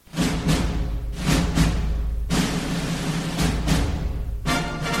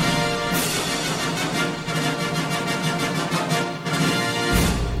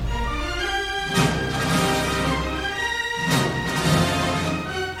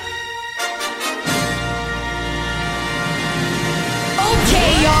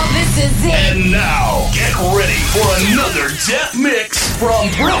is it. And now, get ready for another death mix from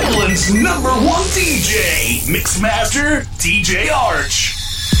Brooklyn's #1 DJ, Mixmaster DJ Arch.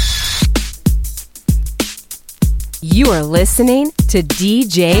 You are listening to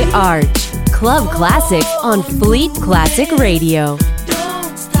DJ Arch, Club Classics on Fleet Classic Radio.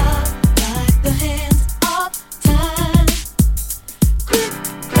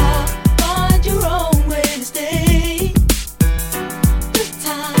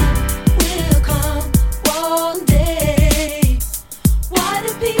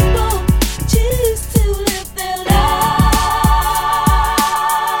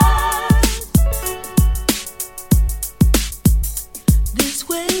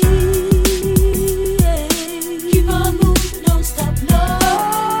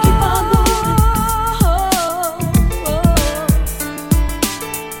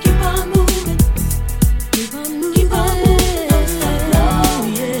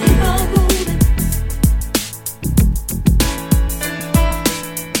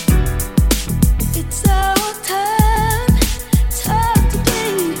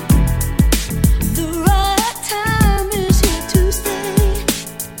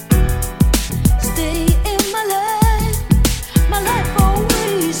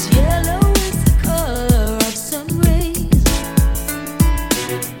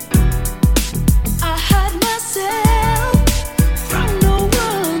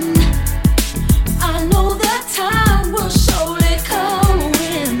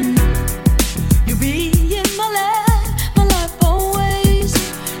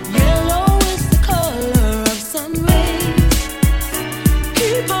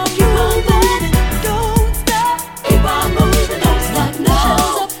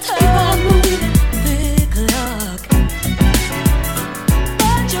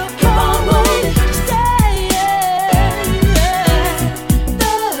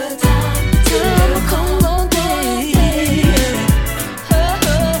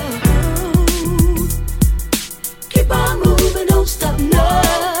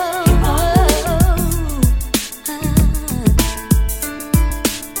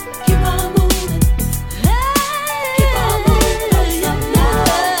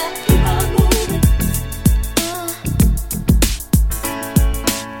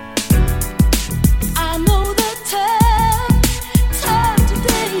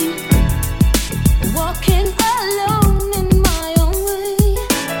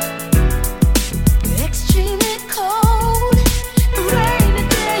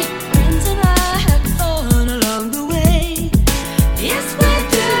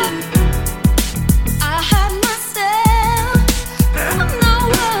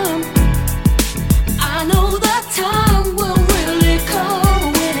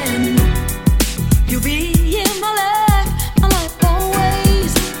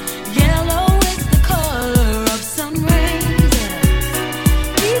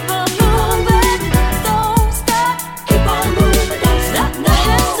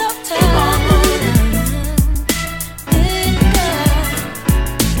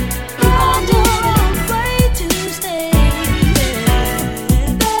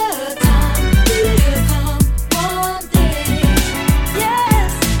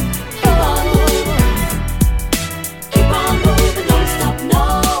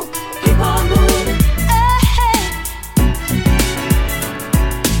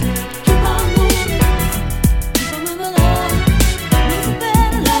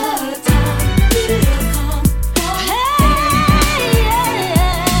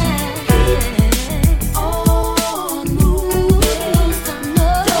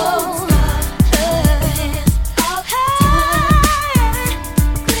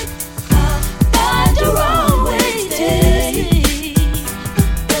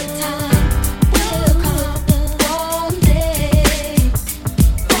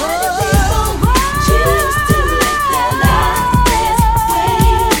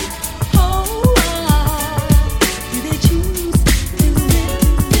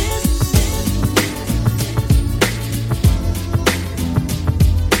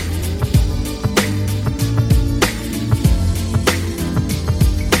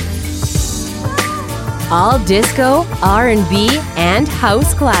 All disco, R&B, and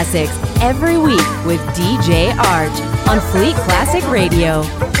house classics every week with DJ Arch on Fleet Classic Radio.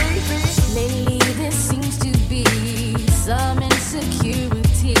 Lately there seems to be some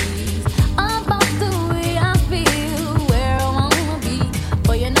insecurity about the way I feel, where I wanna be.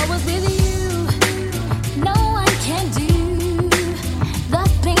 But you know it's with you, no one can do the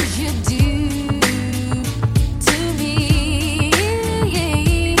things you do to me.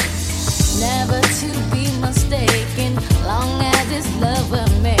 Never to be mistaken, long as it's love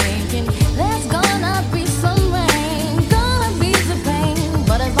we're making.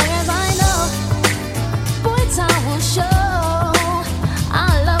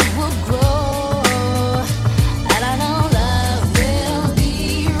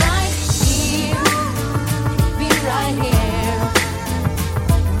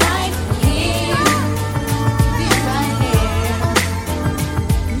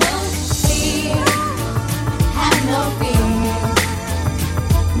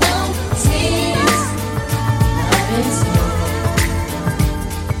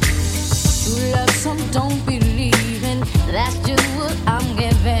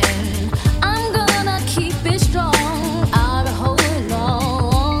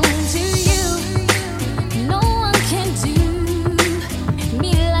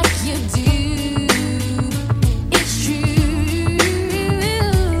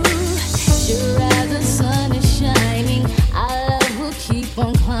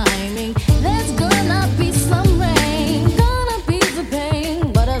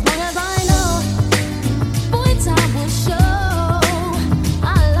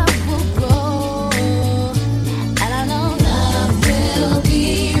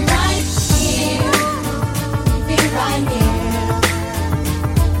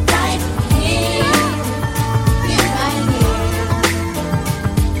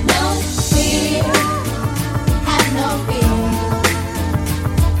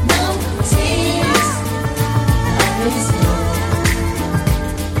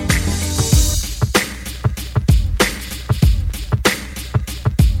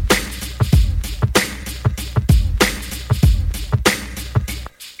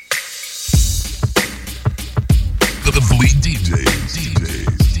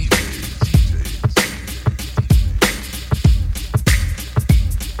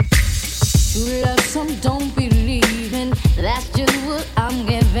 True love, some don't believe in. That's just what I'm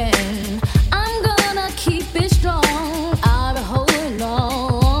giving. I'm gonna keep it strong. I'll be holding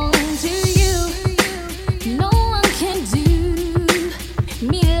on to you. No one can do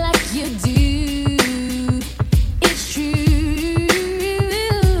me like you do. It's true.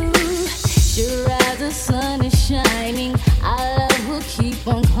 Sure as the sun is shining, our love will keep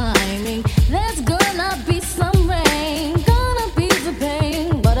on climbing. There's gonna be some rain, gonna be the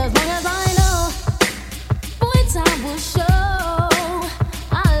pain, but as long as I know, boy, time will show,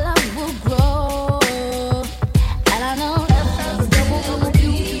 our love will grow, and I know that we'll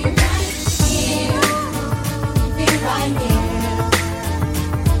be right here, be right here,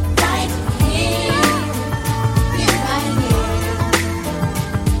 right here, be right here.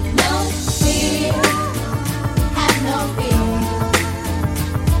 No fear, have no fear,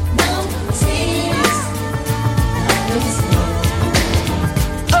 no tears, listen.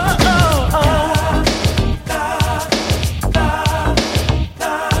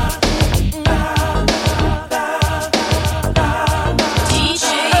 DJ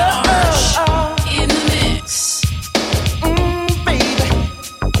Arch in the mix. Baby.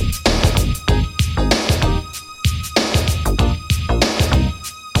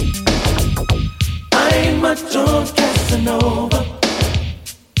 I ain't much on Casanova.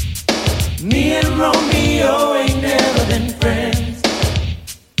 Me and Romeo ain't never been friends.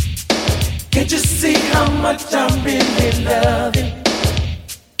 Can't you see how much I really love you?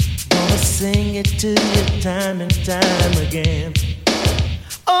 Gonna sing it to you time and time again.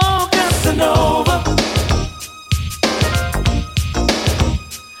 Oh, Casanova,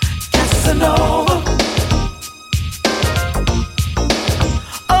 Casanova,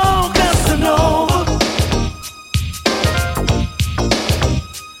 oh, Casanova,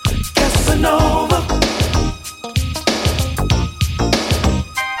 Casanova.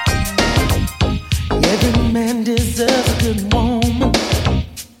 Every man deserves a good woman,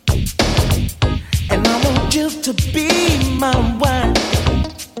 and I want you to be my wife.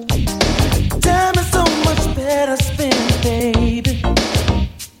 Time is so much better spent, baby,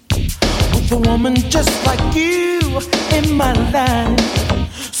 with a woman just like you in my life.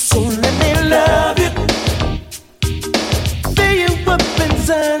 So let me love you, fill you up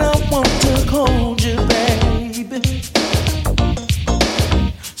inside. I want to hold you, baby.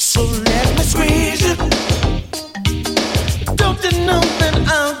 So let me squeeze you. Don't you know that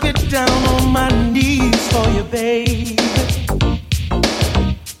I'll get down on my knees for you, baby?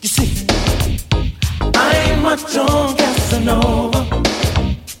 You see, I ain't much on Casanova.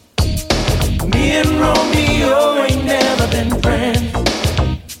 Me and Romeo ain't never been friends.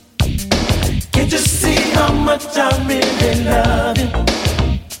 Can't you see how much I really love you?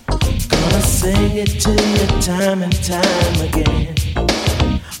 Gonna sing it to you time and time again.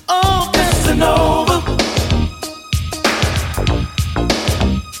 Oh, Casanova,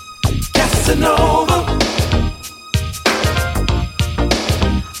 Casanova,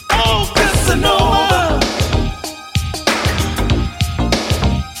 oh, Casanova,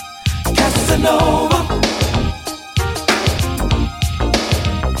 Casanova.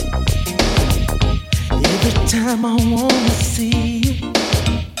 Every time I wanna see you,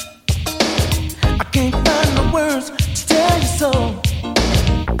 I can't find the words to tell you so.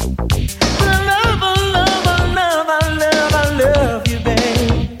 But I love, I love, I love, I love, I love you,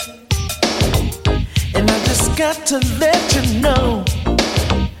 babe. And I just got to let you know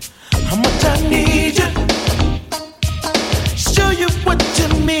how much I need you. Show you what you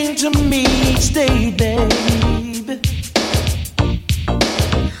mean to me each day, baby.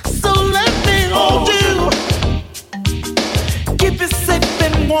 So let me hold you, keep you safe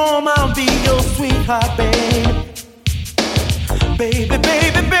and warm. I'll be your sweetheart, baby. Baby,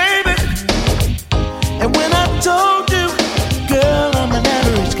 baby, baby. And when I told you, girl, I'm an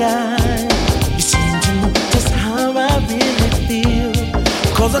average guy, you seem to know just how I really feel.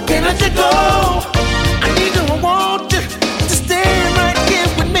 'Cause I can't let you go. I need you, I want you to stay right here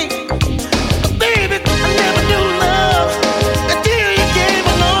with me. But baby, I never knew love until you came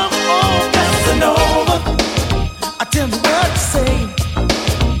along. Oh, Casanova, I tell me what to say.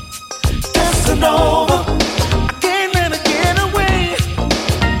 Casanova, I can't let it get away.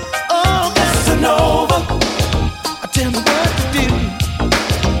 Oh, Casanova, I tell me what to do.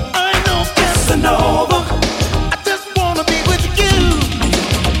 I know Casanova, I just wanna be with you.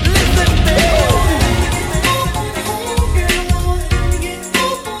 Listen, baby.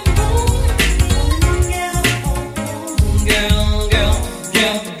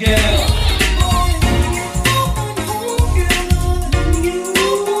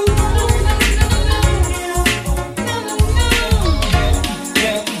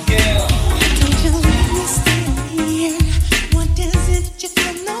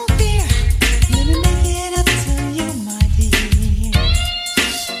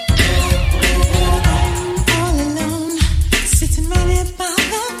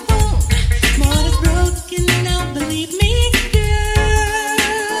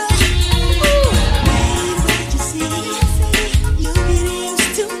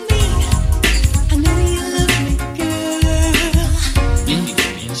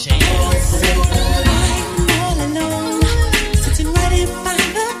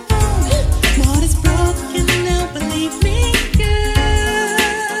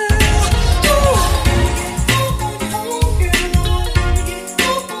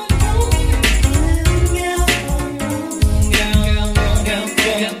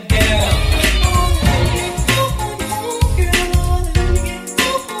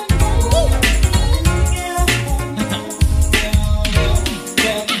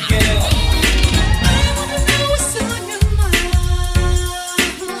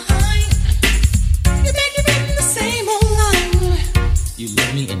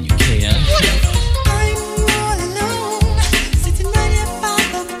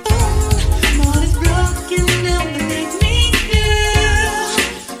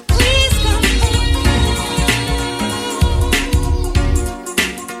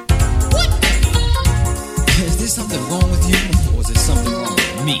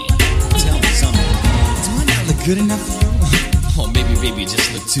 Good enough for you? Oh, maybe baby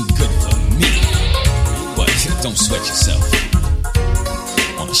just look too good for me. But don't sweat yourself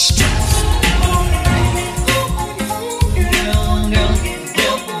on the strap.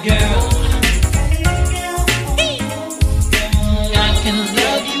 Girl. I can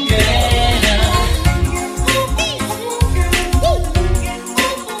love you better.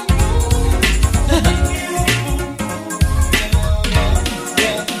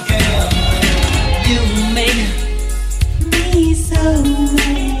 You make me so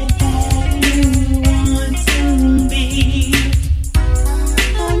mad that you want to be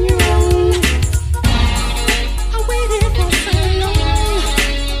on your own. I waited for so long.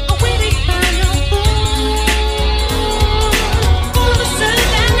 I waited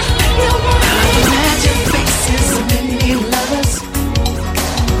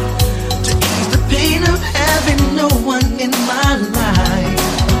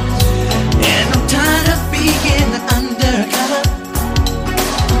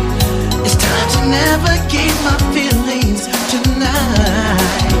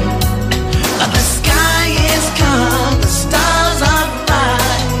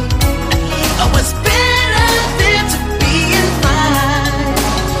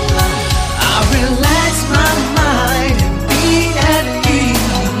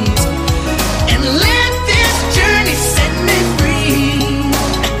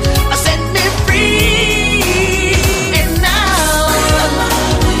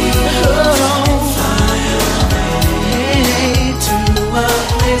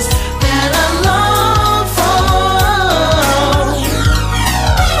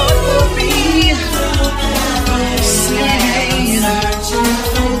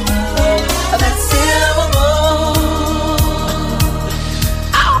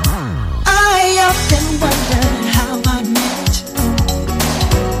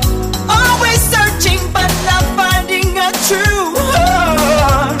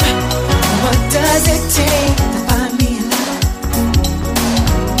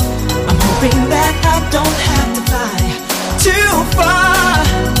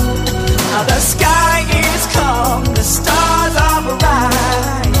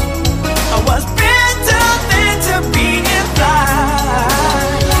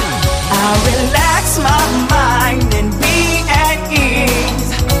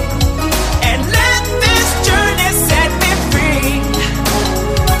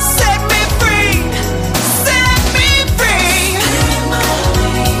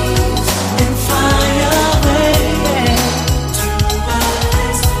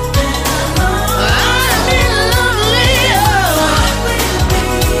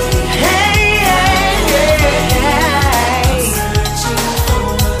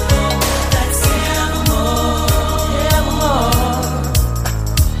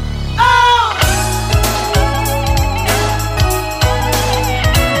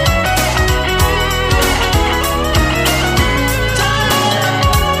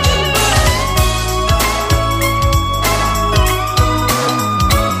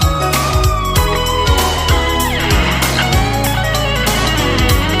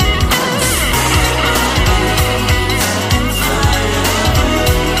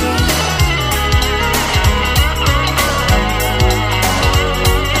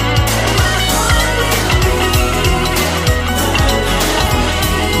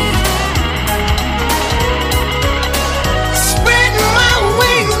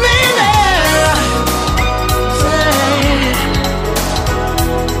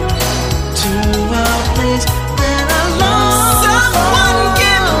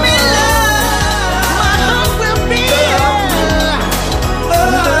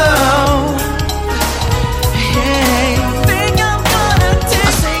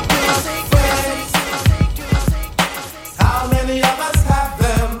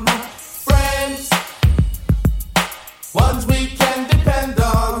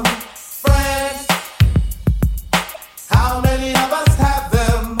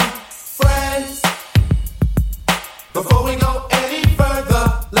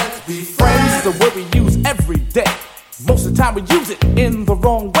sometimes we use it in the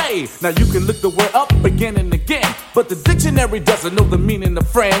wrong way. Now you can look the word up again and again, but the dictionary doesn't know the meaning of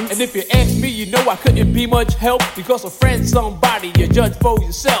friends. And if you ask me, you know I couldn't be much help, because a friend's somebody you judge for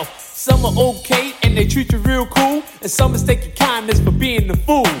yourself. Some are okay and they treat you real cool, and some mistake your kindness for being the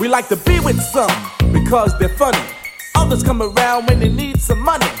fool. We like to be with some because they're funny. Others come around when they need some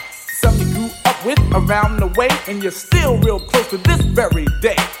money. Some you grew up with around the way, and you're still real close to this very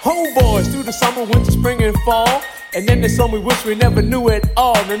day. Homeboys through the summer, winter, spring, and fall. And then there's some we wish we never knew at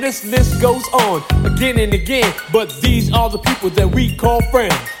all. And this list goes on again and again, but these are the people that we call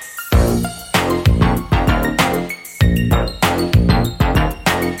friends.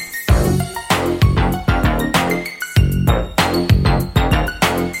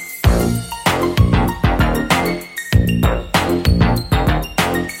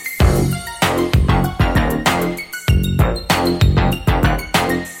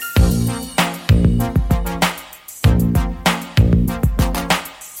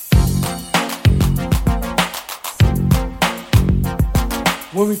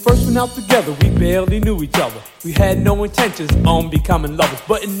 When we first went out together, we barely knew each other. We had no intentions on becoming lovers,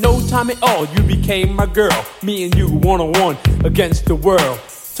 but in no time at all, you became my girl. Me and you one-on-one against the world.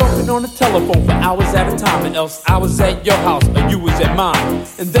 Talking on the telephone for hours at a time, and else I was at your house or you was at mine.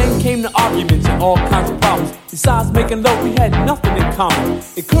 And then came the arguments and all kinds of problems. Besides making love, we had nothing in common.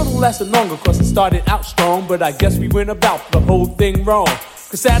 It could've lasted longer cause it started out strong, but I guess we went about the whole thing wrong.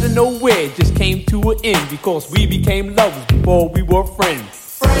 Cause out of nowhere it just came to an end, because we became lovers before we were friends.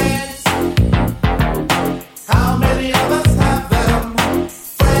 Friends, how many of us have them?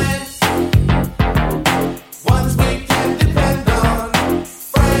 Friends, ones we can depend on.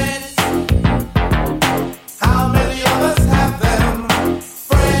 Friends, how many of us have them?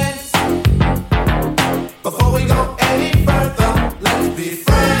 Friends, before we go any further, let's be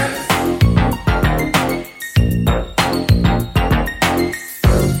friends.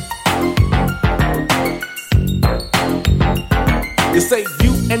 You say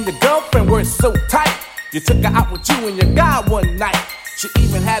you and the girlfriend were so tight, you took her out with you and your guy one night. She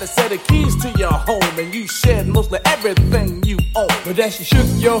even had a set of keys to your home, and you shared mostly everything you own. But as she shook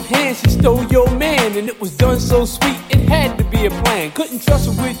your hand, she stole your man, and it was done so sweet, it had to be a plan. Couldn't trust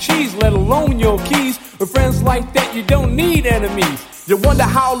her with cheese, let alone your keys. With friends like that, you don't need enemies. You wonder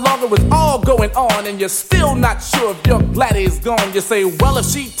how long it was all going on, and you're still not sure if you're glad he's gone. You say, well, if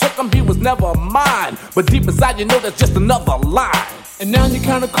she took him, he was never mine. But deep inside, you know that's just another lie. And now you're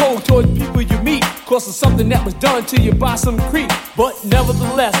kinda cold towards people you meet, cause of something that was done to you by some creep. But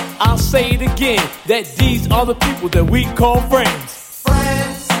nevertheless, I'll say it again, that these are the people that we call friends.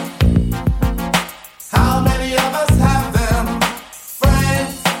 Friends, how many of us have them?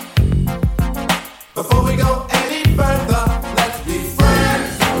 Friends, before we go any further, let's be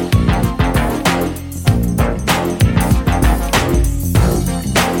friends.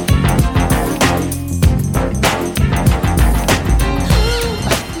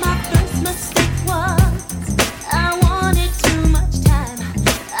 My first mistake was I wanted too much time.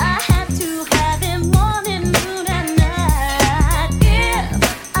 I had to have him morning, noon, and night.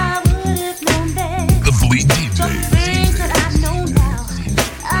 If I would have known then, The Fleet the DJ. things that I know now,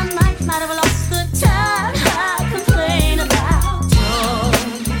 I might have lost the time.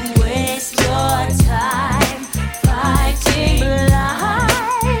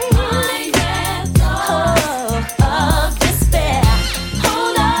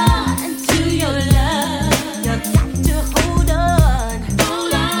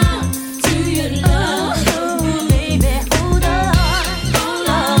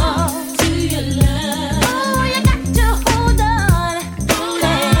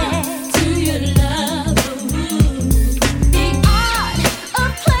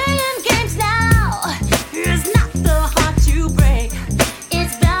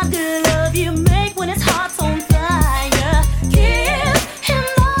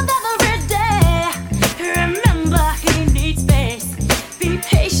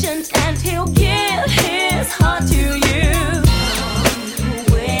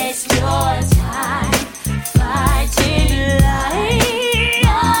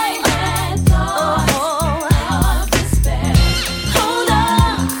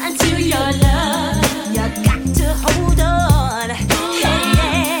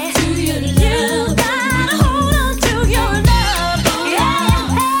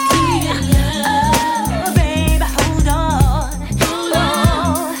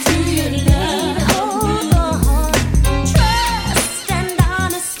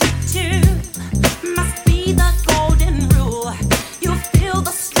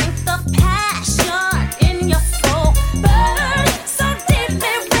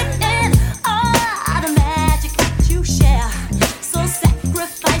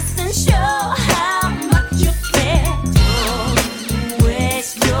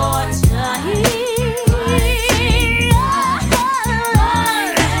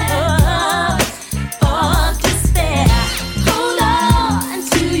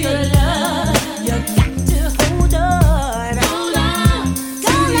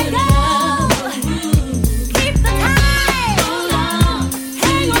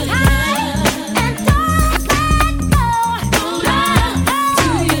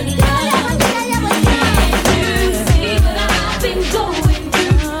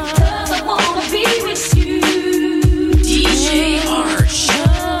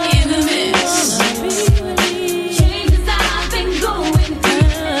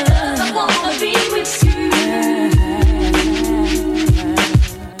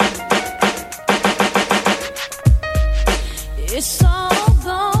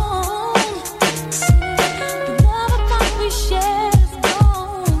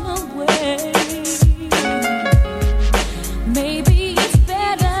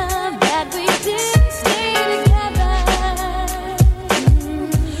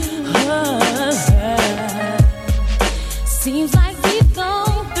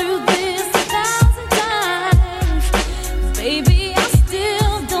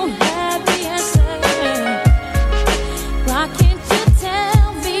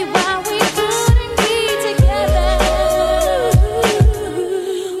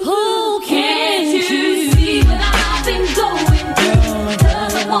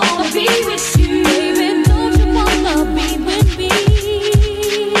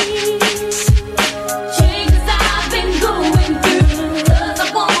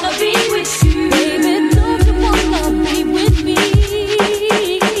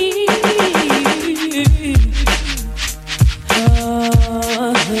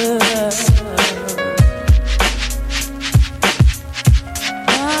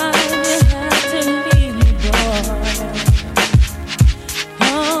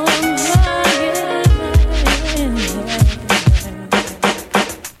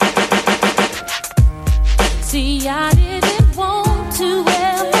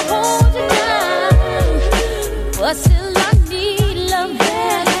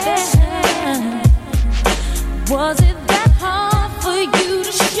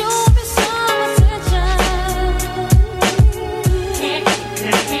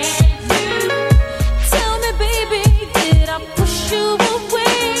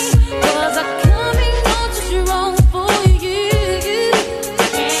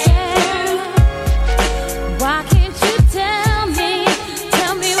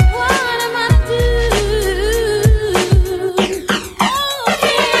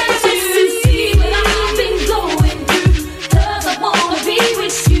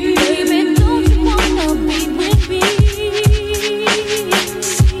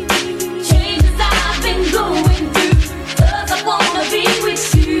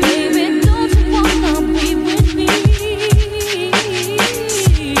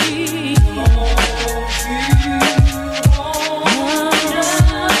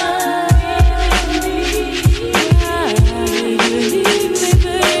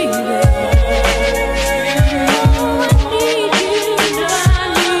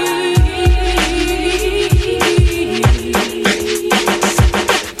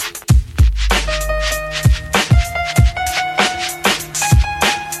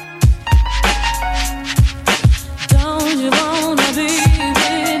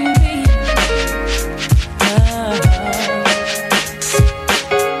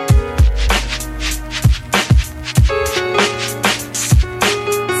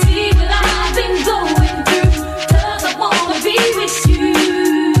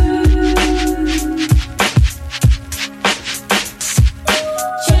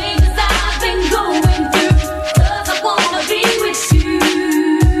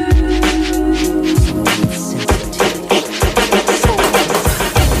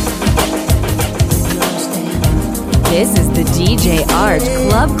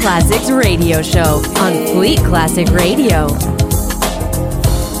 Club Classics radio show on Fleet Classic Radio.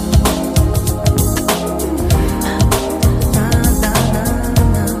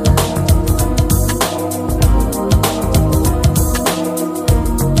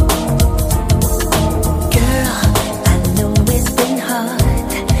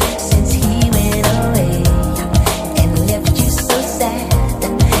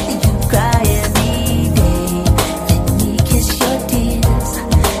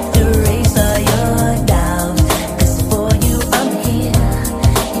 Erase all your doubts, 'cause for you I'm here.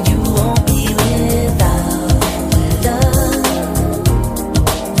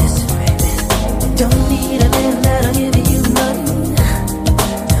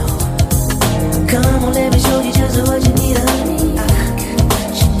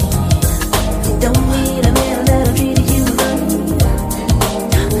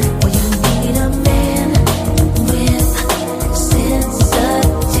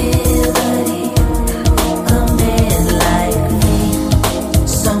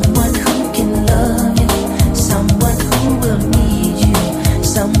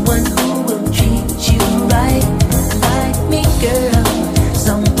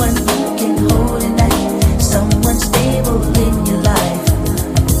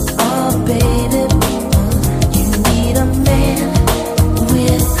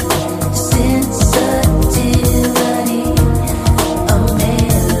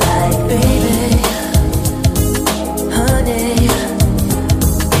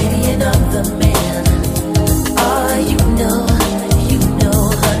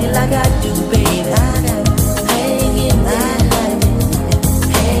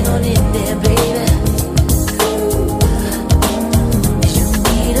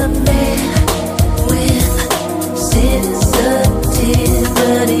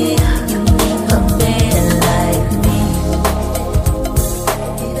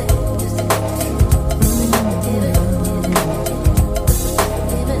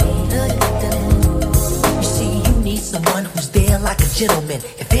 gentleman.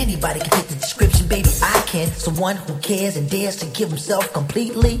 If anybody can fit the description, baby, I can. Someone who cares and dares to give himself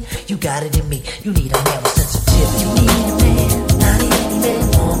completely. You got it in me. You need a man with sensitivity. You need a man, not any man,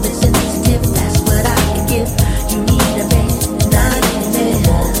 warm and sensitive. That's what I can give. You need a man, not any man,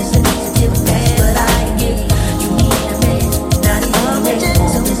 warm and sensitive. That's what I can give. You need a man, not any man, warm and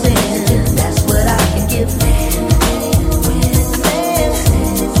sensitive. That's what I can give.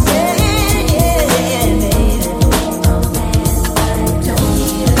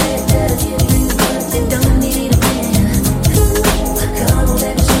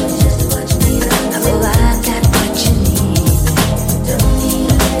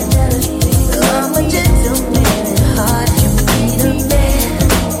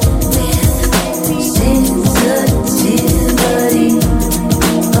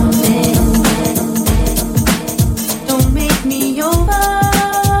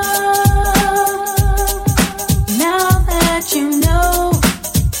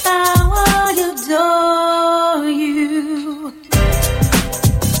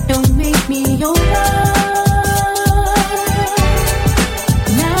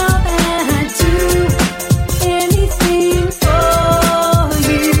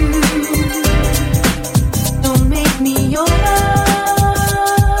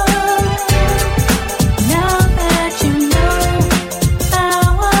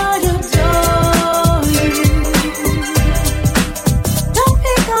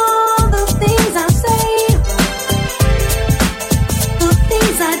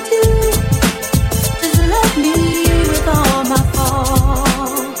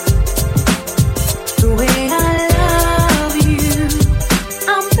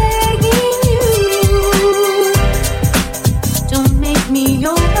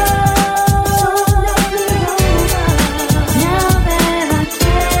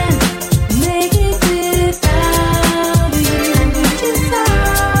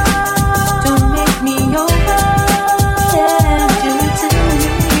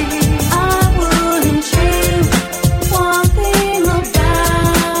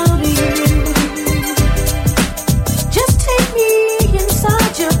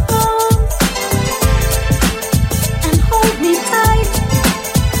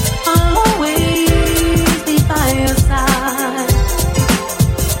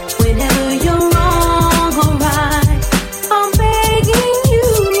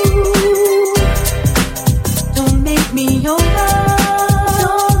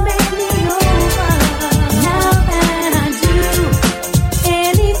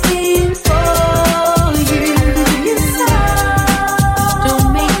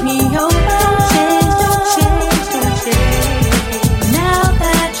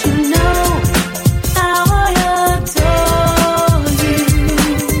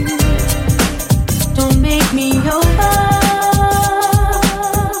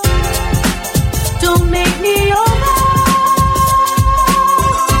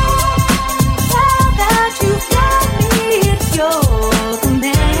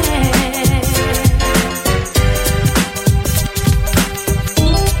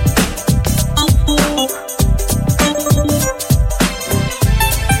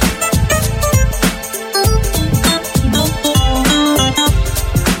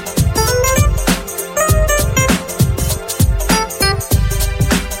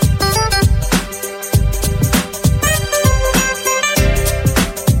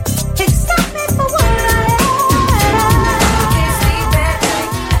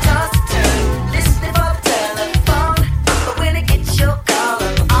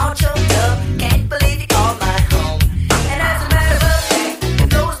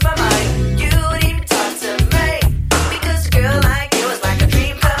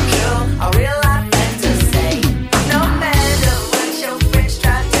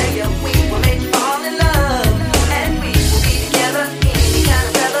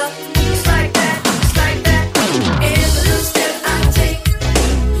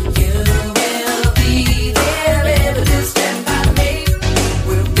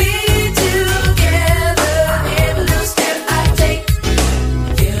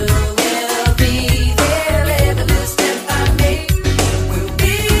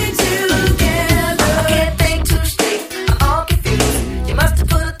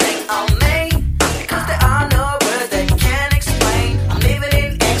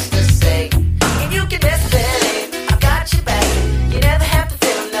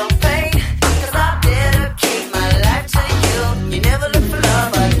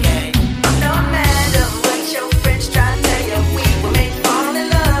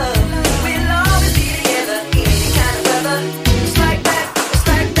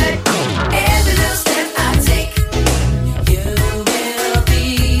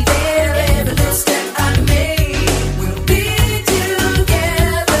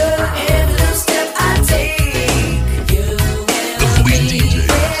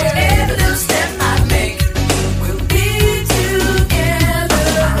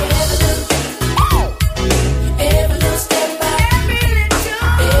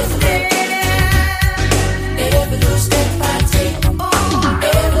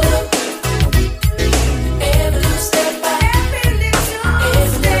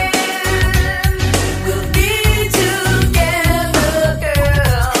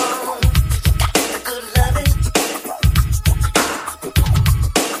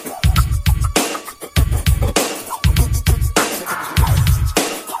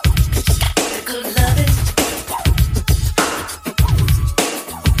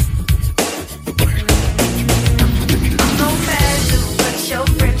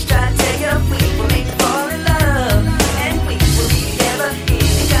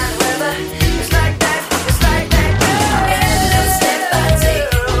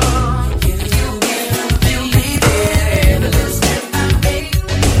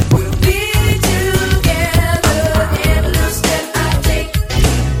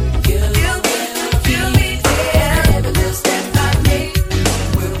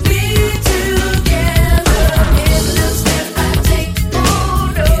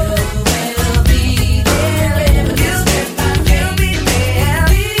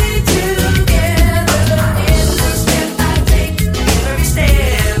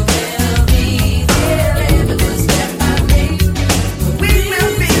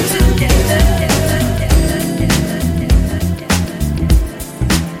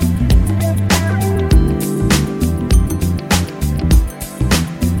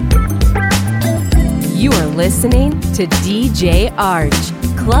 listening to DJ Arch,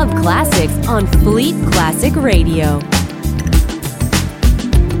 Club Classics on Fleet Classic Radio.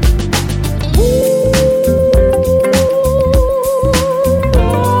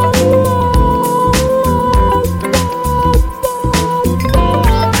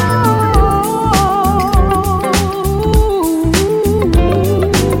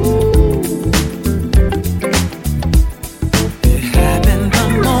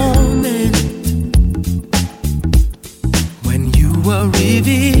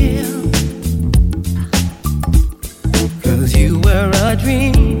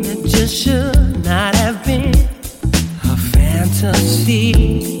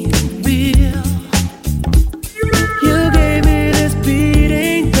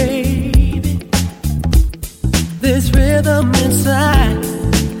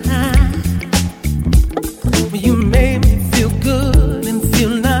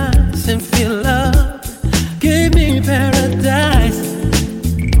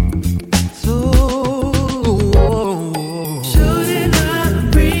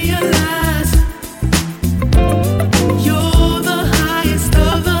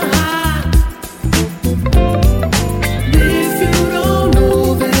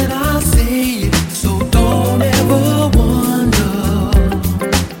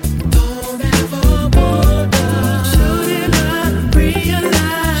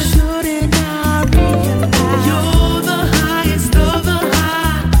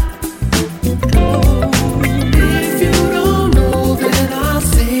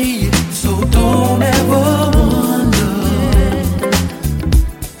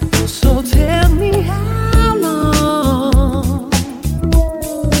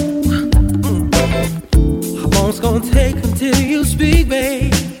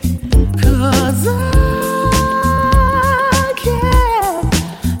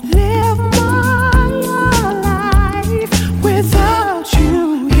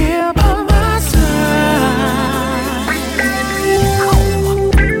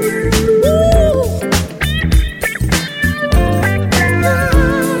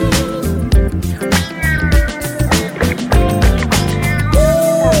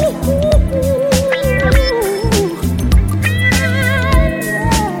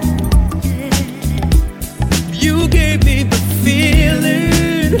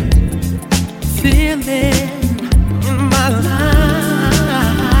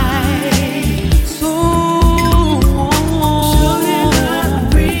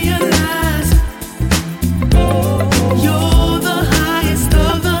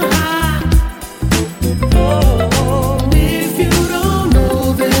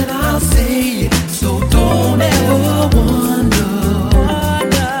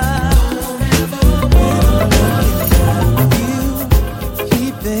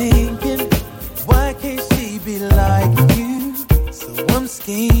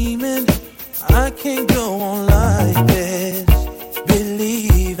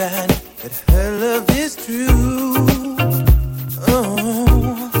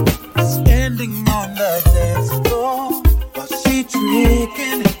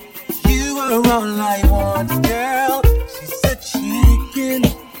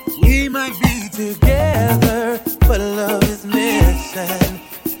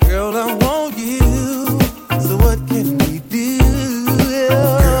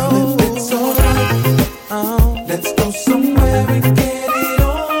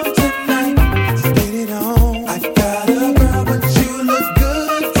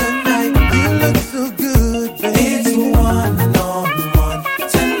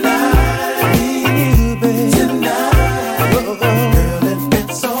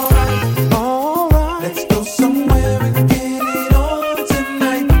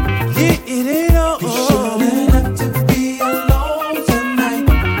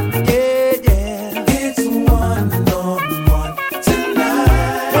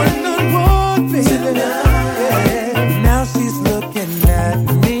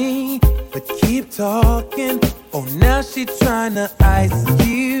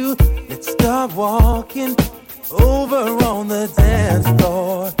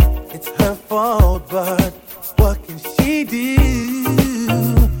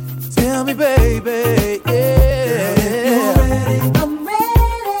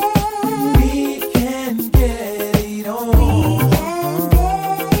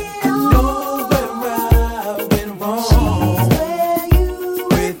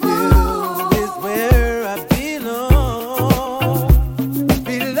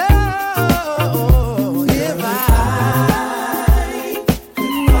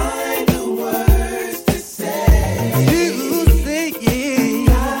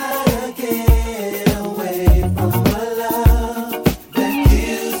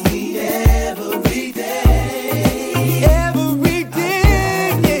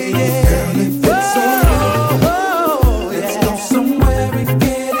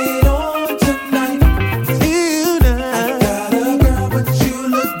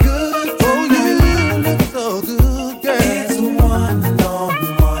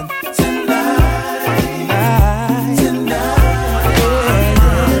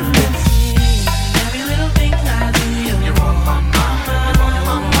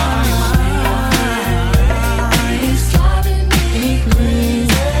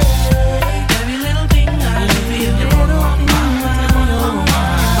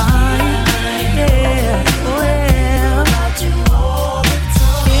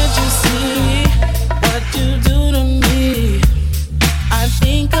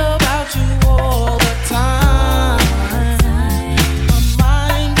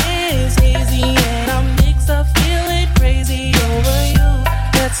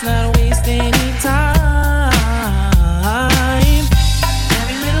 let's not waste any time.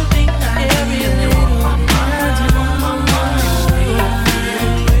 Every little thing I do, every little thing I do.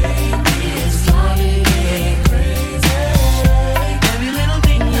 It's driving me crazy. Every little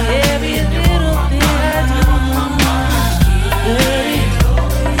thing I do.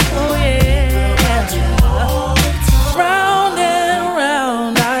 Oh yeah. Round and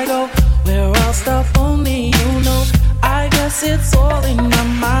round I go, where I'll stop only you know. I guess it's all in my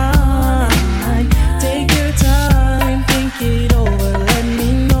mind.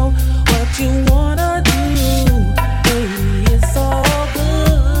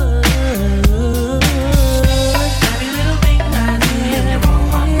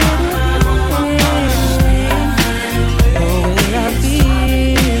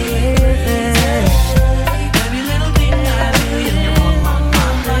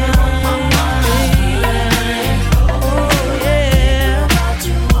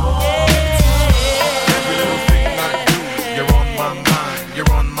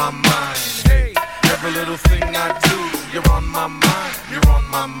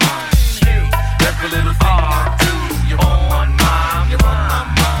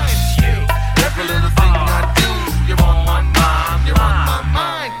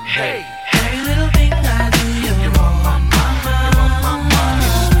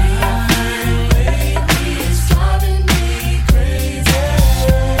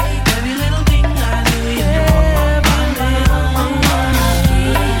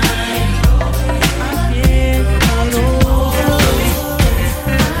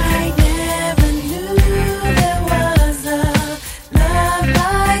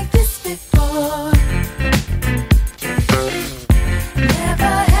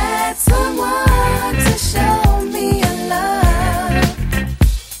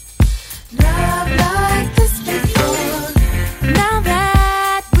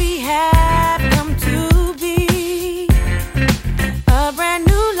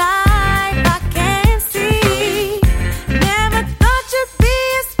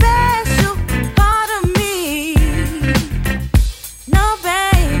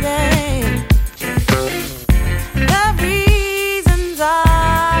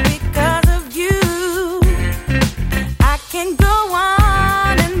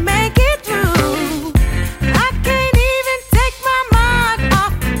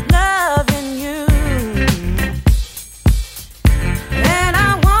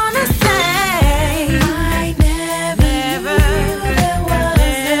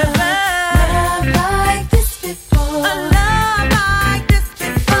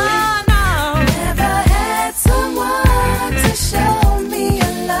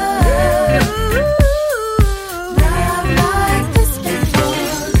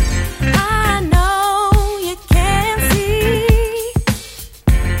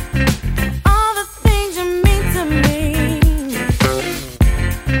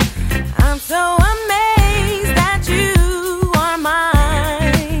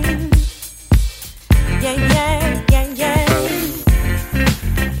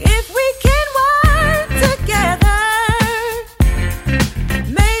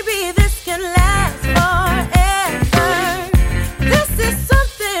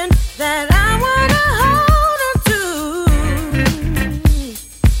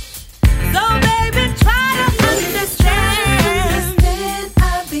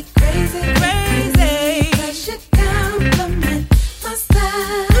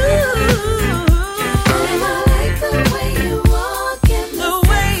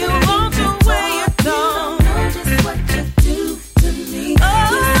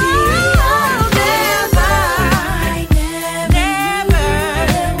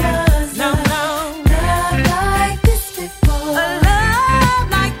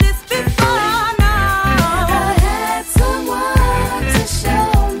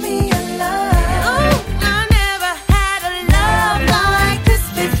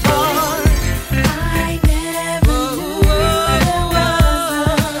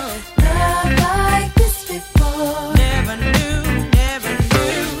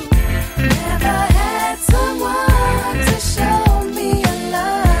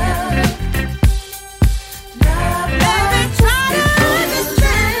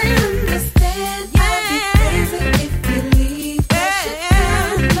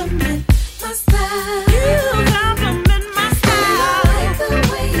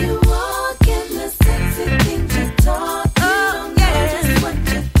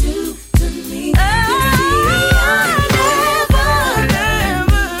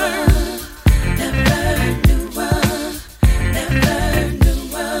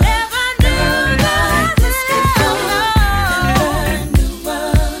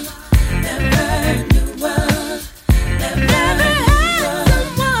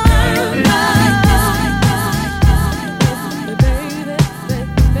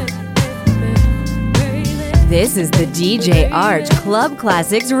 This is the DJ Arch Club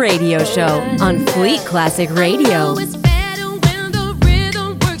Classics Radio Show on Fleet Classic Radio. It's better when the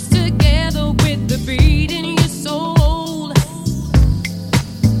rhythm works together with the beat in your soul.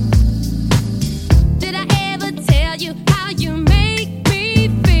 Did I ever tell you how you make me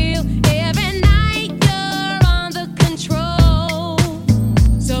feel? Every night you're under control.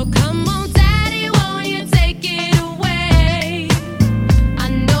 So come on, daddy, won't you take it away? I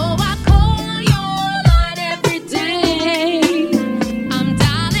know I call your line every day. I'm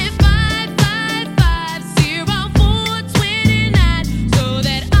dialing 555-0429 so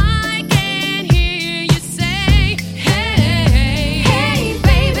that I can hear you say, hey, hey,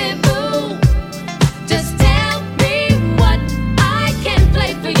 baby boo, just tell me what I can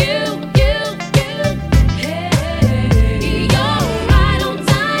play for you, hey, you're right on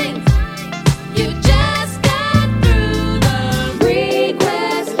time. You just got through the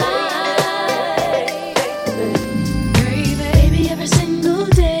request line. Baby, every single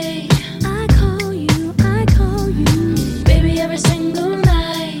day I call you. Baby, every single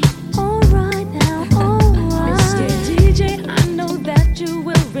night. Alright now, alright. Mr. DJ, I know that you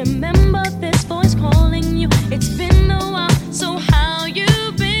will remember this voice calling you. It's been a while, so how you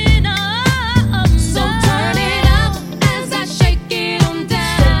been? So turn it up as I shake it on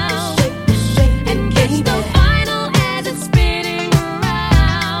down. And catch the final as it's spinning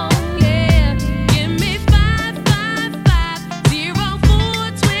around. Yeah, give me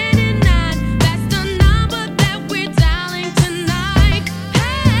 555-0429. That's the number that we're dialing tonight.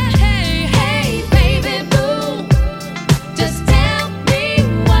 Hey, hey, baby boo, just tell me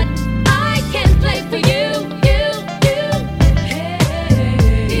what I can play for you.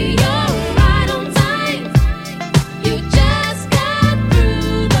 Hey, you're right on time. You just got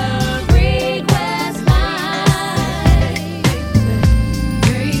through the request line.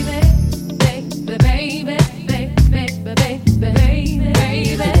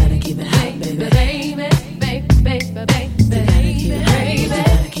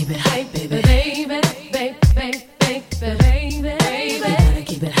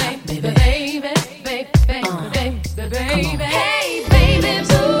 Hey, baby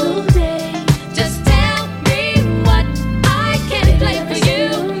boo, just tell me what I can play for you.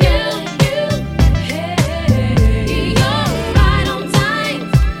 Hey, you're right on time.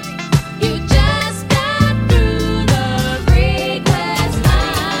 You just got through the request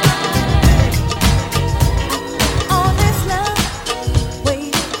line. All this love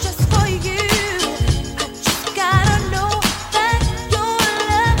waiting just for you. I just gotta know that your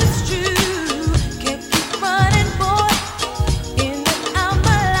love is true. Can't keep running, boy, in and out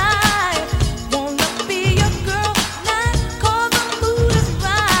my life. Wanna be your girl now, 'cause the mood is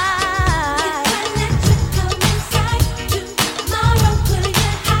right. If I let you come inside tomorrow, will you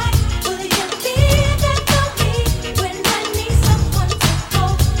hide? Will you be there for me when I need someone to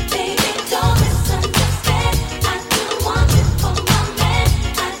hold? Baby, don't misunderstand. I do want you for my man.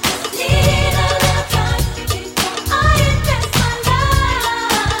 I just need a little time before I invest my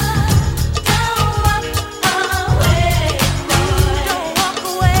love. Don't walk away, don't walk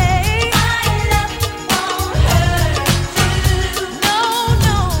away. My love won't hurt you. No,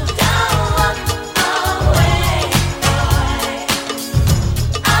 don't walk away, boy.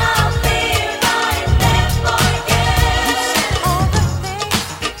 I'll be right there for you. All the things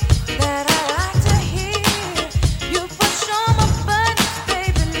that I like to hear. You push on my buttons,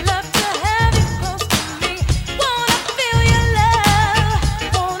 baby. Love to have you close to me. Wanna feel your love.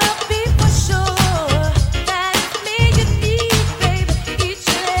 Wanna be for sure that it's me you need, baby, each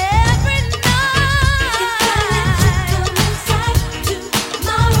and every night. If I let you come inside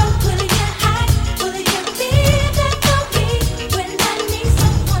tomorrow, will you hide? Will you be there for me when I need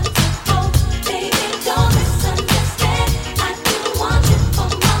someone to hold? Baby, don't misunderstand. I do want you for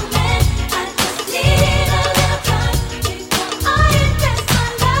my man. I just need a little time before I invest my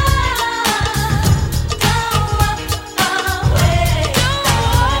love. Don't walk away, don't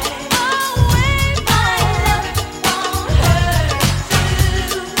walk away. My love won't hurt you.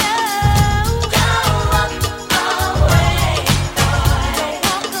 No, don't walk away, boy. Don't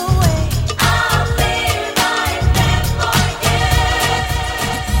walk away. I'll be right there for you.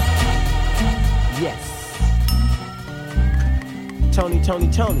 Yes. Tony.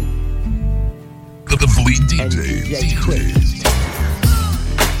 The Fleet And DJs. DJ Quick.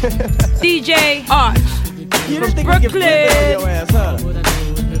 DJ Arch. You didn't From think we could Brooklyn. flip it on your ass, huh?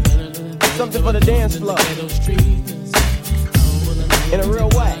 Something for the dance floor. In a real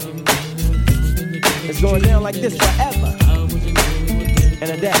way. It's going down like this forever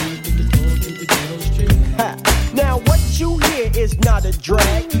and a day. Ha. Now what you hear is not a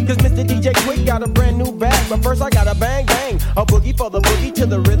drag. Cause Mr. DJ Quick got a brand new bag. But first I gotta bang bang, a boogie for the boogie to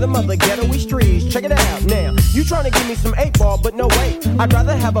the rhythm of the ghetto streets. Check it out now. You trying to give me some 8-ball, but no way. I'd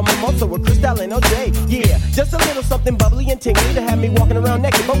rather have a mimosa with Cristal and OJ. Yeah, just a little something bubbly and tingly to have me walking around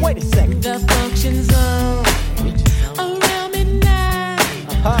naked. But wait a second. The function zone around midnight.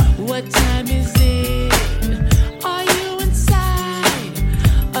 What time is it? Are you inside?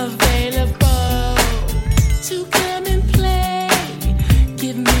 Available to come and play?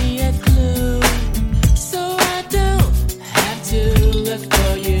 Give me a clue so I don't have to look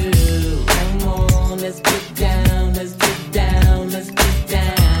for you. Come on, let's get down, let's get down, let's get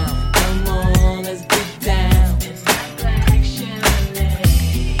down. Come on, let's get down. It's like action.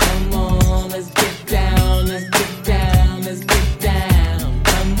 Come on, let's get down, let's get down, let's get down.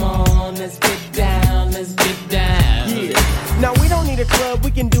 Come on, let's get down, let's get down. Yeah. Now we don't need a club,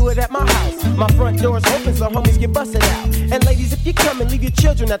 we can do it at my house. My front door's open so homies get busted out. And ladies, if you come and leave your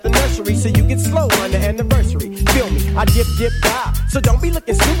children at the nursery so you get slow on the anniversary. Feel me, I dip, dip, die. So don't be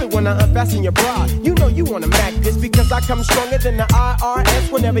looking stupid when I unfasten your bra. You know you wanna mac this because I come stronger than the IRS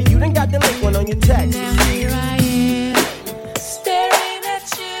whenever you done got the link one on your taxes. Now here I am, staring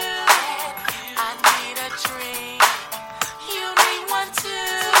at you. I need a drink. You need one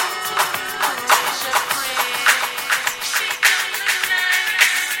too. Where's your friend? She don't look nice,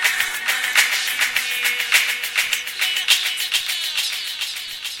 but I think she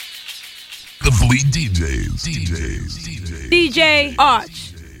will. The Fleet DJs. DJ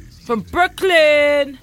Arch from Brooklyn.